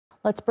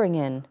Let's bring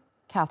in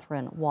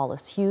Catherine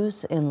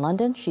Wallace-Hughes in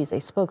London. She's a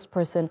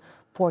spokesperson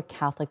for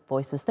Catholic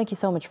Voices. Thank you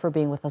so much for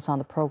being with us on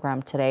the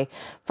program today.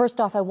 First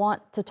off, I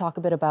want to talk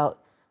a bit about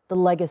the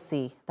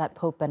legacy that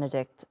Pope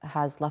Benedict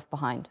has left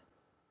behind.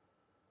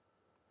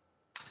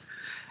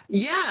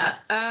 Yeah,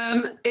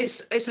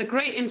 it's a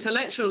great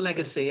intellectual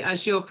legacy.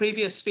 As your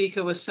previous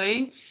speaker was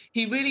saying,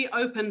 he really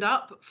opened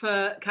up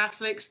for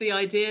Catholics the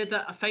idea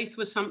that faith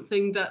was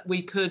something that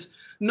we could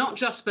not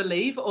just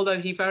believe, although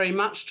he very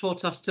much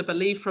taught us to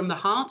believe from the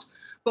heart,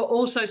 but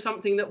also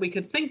something that we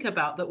could think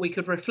about, that we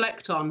could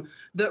reflect on,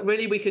 that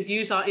really we could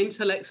use our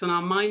intellects and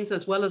our minds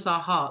as well as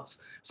our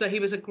hearts. So he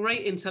was a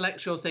great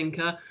intellectual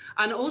thinker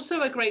and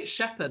also a great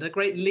shepherd, a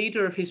great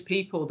leader of his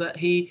people, that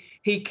he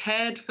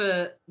cared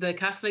for the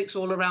Catholics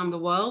all around the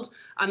world.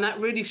 And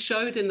that really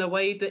showed in the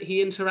way that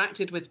he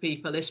interacted with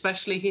people,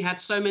 especially he had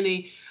so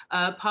many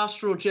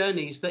pastoral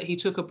journeys that he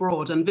took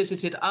abroad and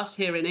visited us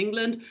here in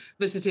England,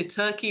 visited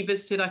Turkey,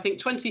 visited, I think,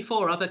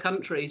 24 other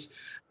countries.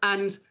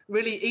 And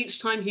really,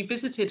 each time he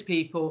visited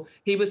people,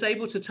 he was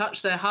able to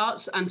touch their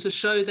hearts and to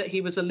show that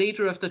he was a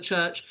leader of the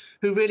church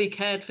who really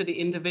cared for the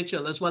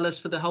individual as well as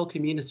for the whole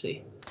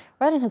community.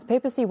 Right, and his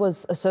papacy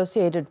was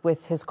associated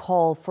with his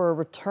call for a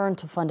return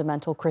to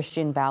fundamental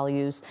Christian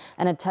values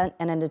and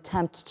an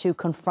attempt to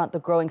confront the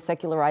growing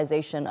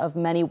secularization of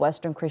many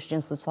Western Christian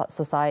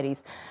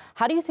societies.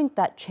 How do you think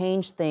that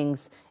changed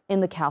things in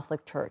the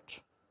Catholic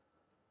Church?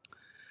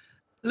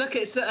 Look,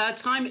 it's a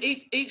time,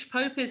 each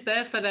pope is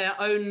there for their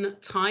own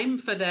time,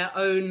 for their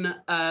own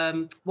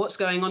what's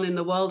going on in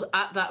the world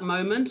at that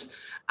moment.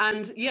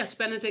 And yes,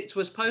 Benedict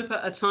was pope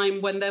at a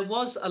time when there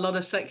was a lot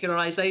of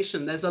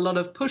secularization. There's a lot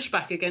of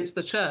pushback against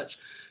the church.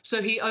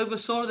 So he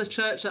oversaw the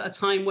church at a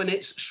time when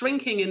it's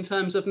shrinking in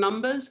terms of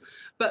numbers,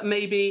 but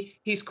maybe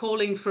he's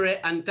calling for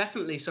it, and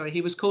definitely, sorry,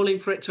 he was calling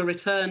for it to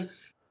return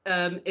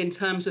in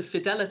terms of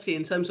fidelity,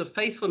 in terms of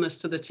faithfulness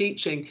to the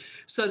teaching,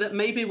 so that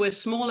maybe we're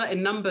smaller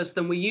in numbers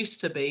than we used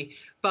to be,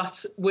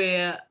 but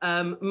we're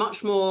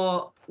much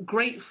more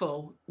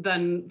grateful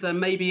than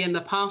maybe in the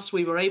past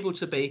we were able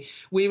to be.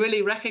 We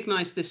really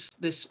recognize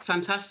this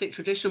fantastic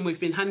tradition we've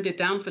been handed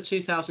down for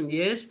 2,000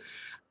 years,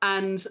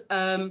 and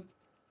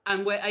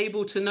we're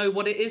able to know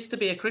what it is to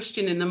be a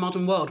Christian in the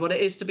modern world, what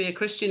it is to be a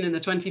Christian in the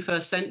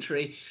 21st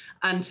century,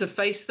 and to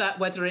face that,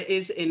 whether it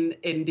is in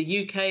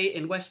the UK,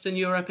 in Western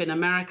Europe, in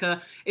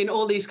America, in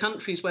all these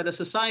countries where the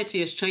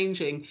society is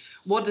changing.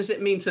 What does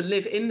it mean to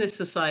live in this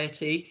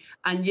society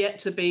and yet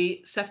to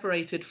be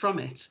separated from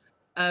it?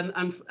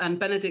 And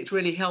Benedict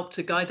really helped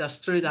to guide us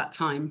through that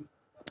time.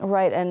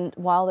 Right, and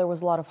while there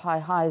was a lot of high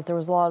highs, there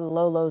was a lot of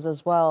low lows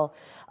as well.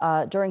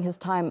 During his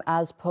time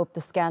as Pope,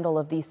 the scandal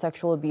of the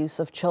sexual abuse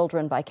of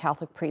children by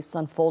Catholic priests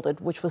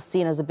unfolded, which was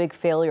seen as a big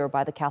failure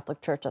by the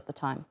Catholic Church at the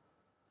time.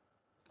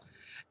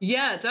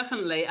 Yeah,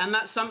 definitely. And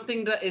that's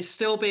something that is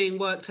still being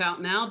worked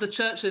out now. The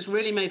church has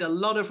really made a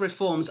lot of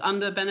reforms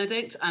under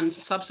Benedict and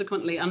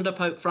subsequently under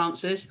Pope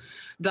Francis,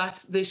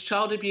 that these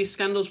child abuse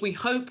scandals we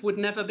hope would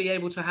never be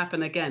able to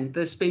happen again.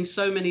 There's been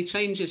so many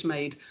changes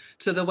made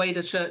to the way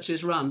the church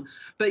is run.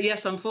 But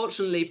yes,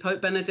 unfortunately,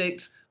 Pope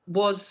Benedict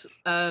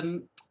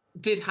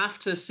did have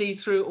to see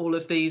through all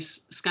of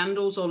these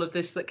scandals, all of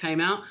this that came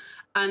out.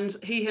 And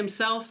he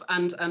himself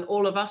and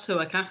all of us who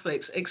are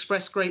Catholics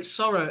expressed great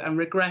sorrow and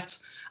regret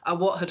at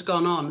what had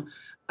gone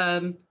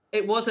on.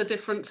 It was a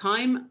different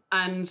time,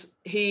 and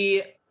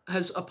he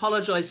has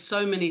apologized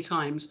so many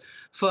times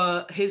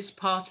for his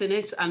part in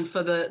it and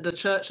for the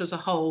church as a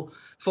whole,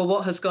 for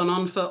what has gone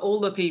on, for all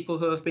the people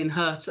who have been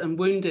hurt and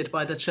wounded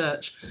by the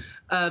church.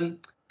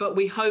 But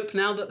we hope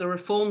now that the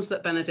reforms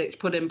that Benedict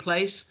put in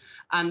place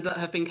and that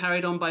have been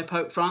carried on by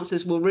Pope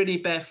Francis will really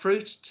bear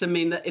fruit to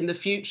mean that in the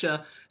future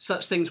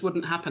such things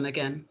wouldn't happen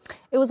again.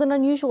 It was an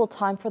unusual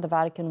time for the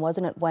Vatican,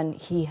 wasn't it, when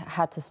he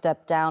had to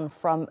step down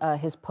from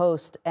his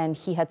post, and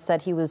he had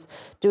said he was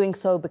doing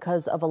so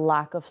because of a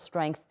lack of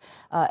strength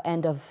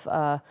and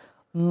of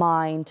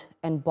mind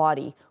and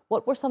body.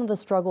 What were some of the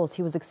struggles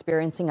he was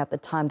experiencing at the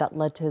time that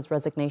led to his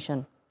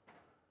resignation?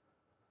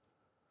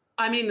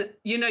 I mean,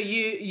 you know,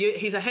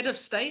 he's a head of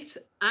state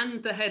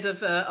and the head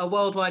of a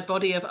worldwide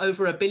body of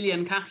over 1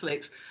 billion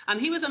Catholics. And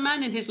he was a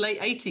man in his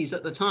late 80s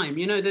at the time.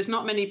 You know, there's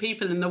not many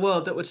people in the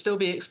world that would still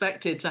be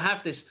expected to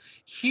have this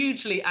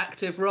hugely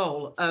active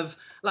role of,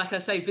 like I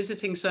say,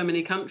 visiting so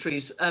many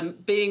countries,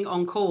 being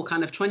on call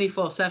kind of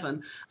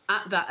 24/7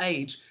 at that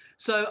age.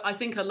 So I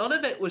think a lot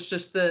of it was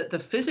just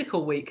the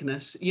physical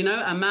weakness, you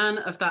know, a man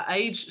of that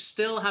age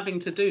still having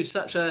to do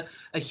such a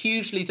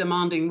hugely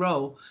demanding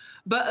role.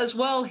 But as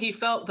well, he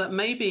felt that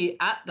maybe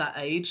at that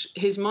age,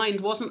 his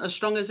mind wasn't as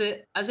strong as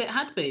it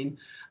had been.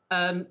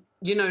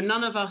 You know,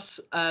 none of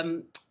us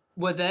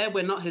were there.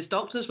 We're not his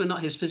doctors. We're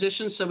not his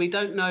physicians. So we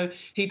don't know.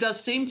 He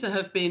does seem to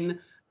have been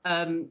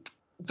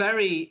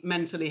very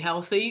mentally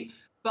healthy.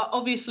 But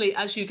obviously,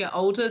 as you get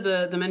older,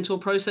 the mental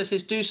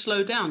processes do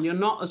slow down. You're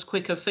not as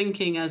quick of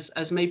thinking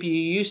as maybe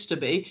you used to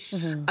be.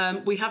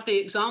 Mm-hmm. We have the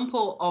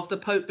example of the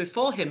Pope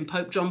before him,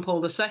 Pope John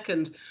Paul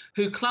II,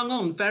 who clung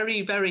on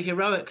very, very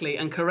heroically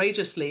and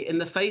courageously in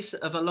the face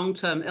of a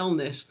long-term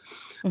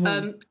illness.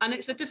 And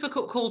it's a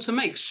difficult call to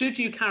make. Should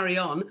you carry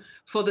on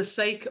for the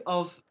sake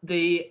of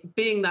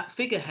being that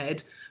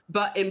figurehead?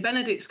 But in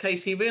Benedict's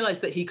case, he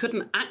realized that he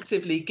couldn't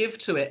actively give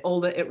to it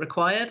all that it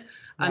required.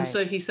 And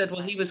so he said,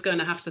 well, he was going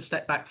to have to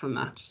step back from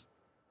that.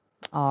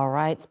 All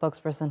right.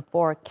 Spokesperson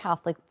for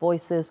Catholic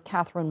Voices,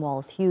 Catherine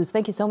Wallace Hughes.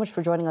 Thank you so much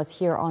for joining us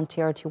here on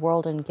TRT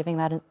World and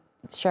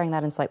sharing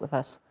that insight with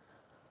us.